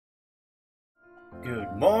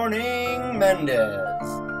Good morning, Mendez.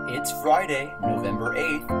 It's Friday, November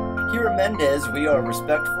 8th. Here at Mendez, we are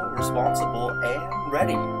respectful, responsible, and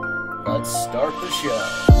ready. Let's start the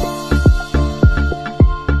show.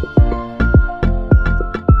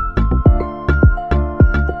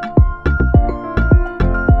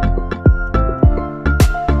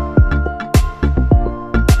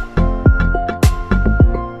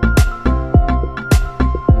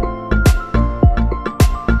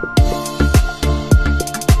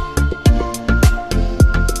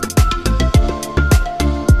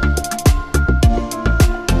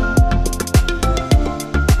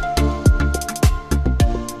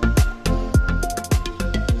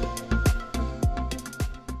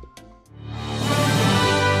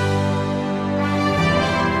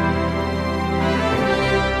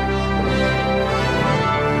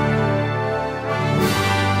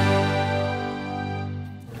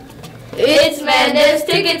 It's Mendez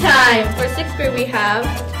Ticket Time! For 6th grade we have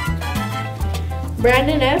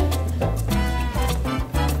Brandon F,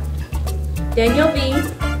 Daniel V,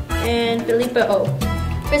 and Felipe O.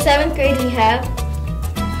 For 7th grade we have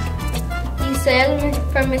Giselle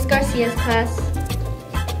from Miss Garcia's class,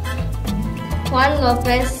 Juan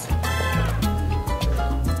Lopez,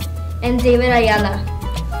 and David Ayala.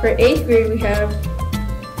 For 8th grade we have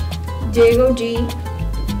Diego G,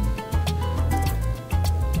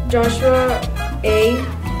 Joshua A,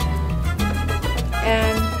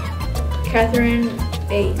 and Catherine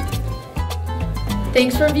A.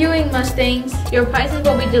 Thanks for viewing, Mustangs. Your prizes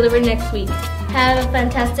will be delivered next week. Have a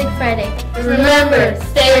fantastic Friday. Remember,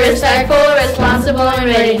 stay respectful, responsible, and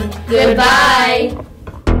ready. Goodbye.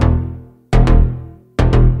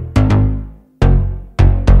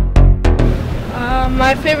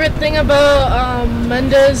 My favorite thing about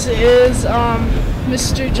Mendez is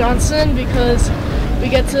Mr. Johnson, because we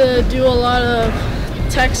get to do a lot of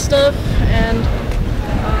tech stuff, and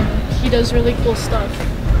he does really cool stuff.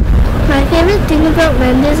 My favorite thing about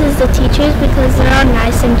Mendez is the teachers, because they're all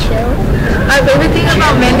nice and chill. My favorite thing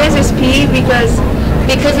about Mendez is PE because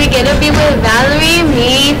we get to be with Valerie,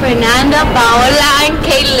 me, Fernanda, Paola, and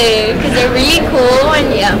Caitlin, because they're really cool, and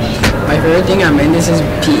yeah. My favorite thing at Mendez is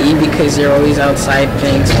PE because you're always outside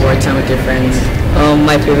playing sports and with your friends.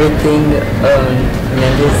 My favorite thing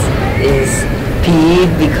Mendez is PE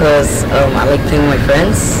because I like playing with my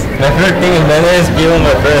friends. My favorite thing in Mendez is being with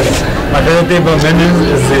my friends. My favorite thing about Mendez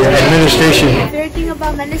is the administration. My favorite thing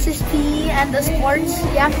about Mendez is PE and the sports.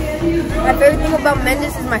 Yeah. My favorite thing about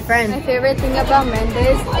Mendez is my friends. My favorite thing about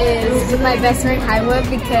Mendez is my best friend Highwood,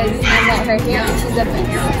 because I met her here and she's the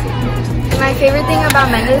best. My favorite thing about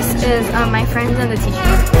Mendez is my friends and the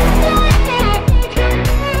teachers.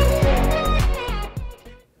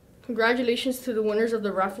 Congratulations to the winners of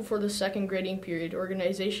the raffle for the 2nd grading period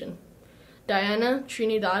organization: Diana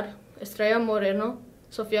Trinidad, Estrella Moreno,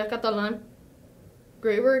 Sofia Catalan.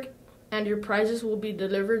 Great work, and your prizes will be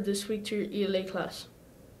delivered this week to your ELA class.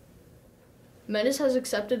 Mendez has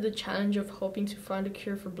accepted the challenge of hoping to find a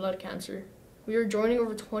cure for blood cancer. We are joining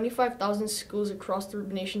over 25,000 schools across the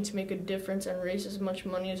nation to make a difference and raise as much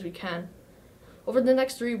money as we can. Over the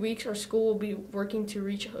next 3 weeks, our school will be working to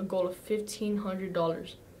reach a goal of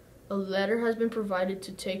 $1,500. A letter has been provided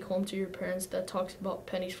to take home to your parents that talks about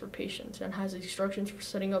pennies for patients and has instructions for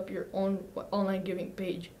setting up your own online giving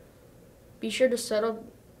page. Be sure to set up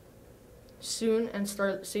soon and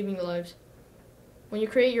start saving lives. When you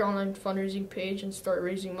create your online fundraising page and start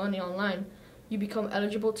raising money online, you become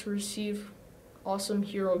eligible to receive awesome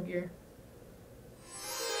hero gear.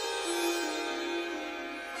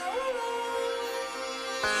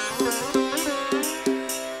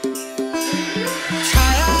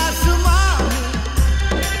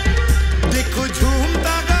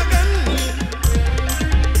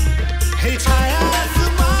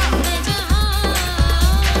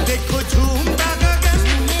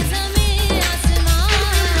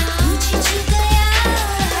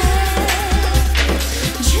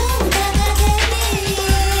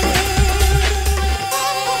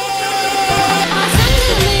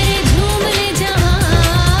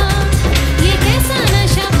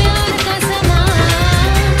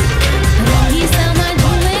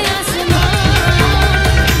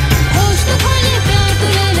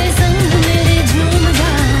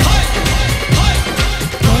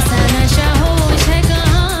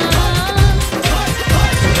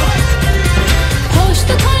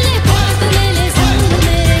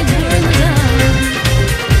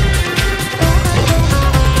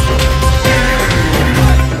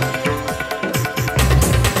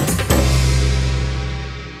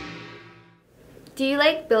 Do you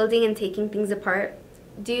like building and taking things apart?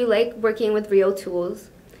 Do you like working with real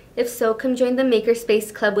tools? If so, come join the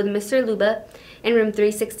Makerspace Club with Mr. Luba in room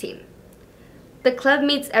 316. The club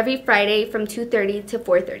meets every Friday from 2:30 to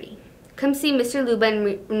 4:30. Come see Mr. Luba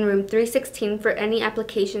in room 316 for any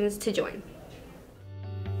applications to join.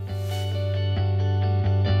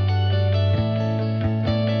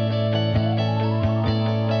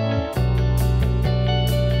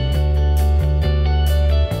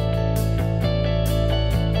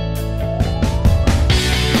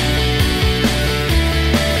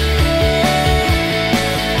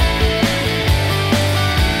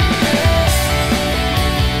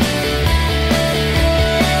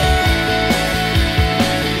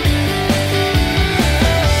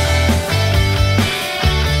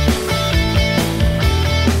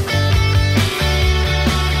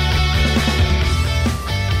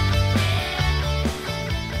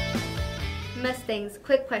 Mustangs,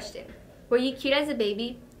 quick question. Were you cute as a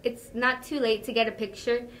baby? It's not too late to get a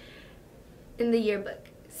picture in the yearbook.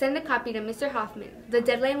 Send a copy to Mr. Hoffman. The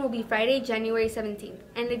deadline will be Friday, January 17th.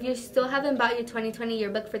 And if you still haven't bought your 2020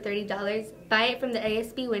 yearbook for $30, buy it from the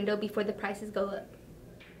ASB window before the prices go up.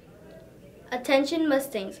 Attention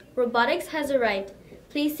Mustangs, robotics has arrived.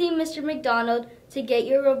 Please see Mr. McDonald to get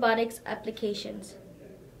your robotics applications.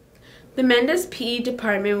 The Mendez PE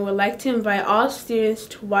department would like to invite all students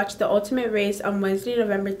to watch the ultimate race on Wednesday,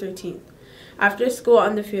 November 13th, after school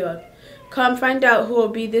on the field. Come find out who will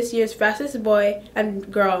be this year's fastest boy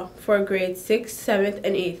and girl for grades 6th, 7th,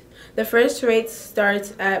 and 8th. The first race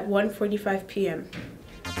starts at 1:45 p.m.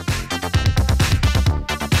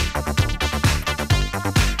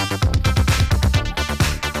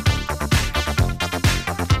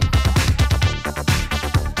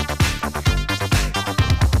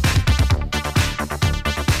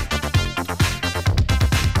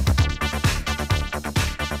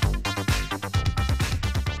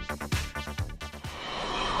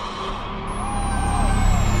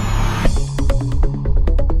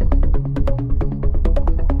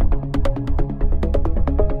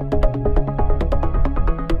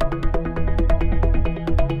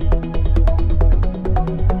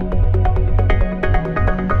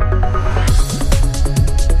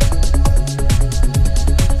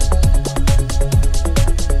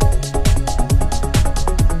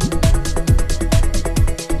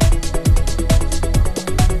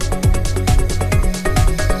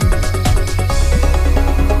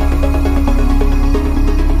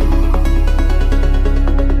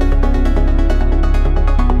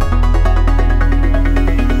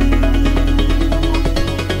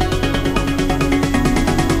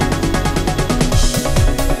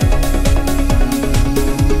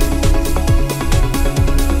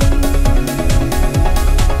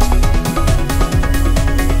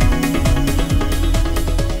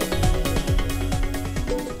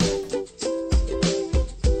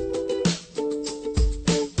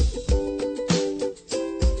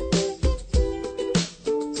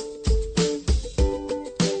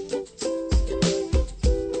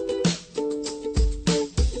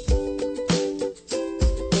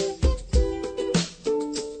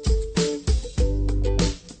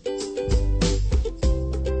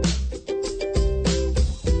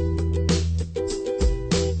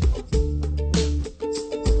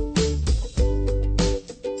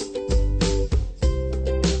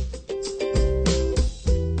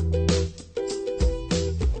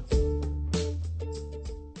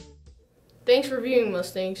 Thanks for viewing,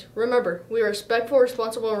 Mustangs. Remember, we are respectful,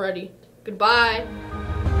 responsible, and ready. Goodbye.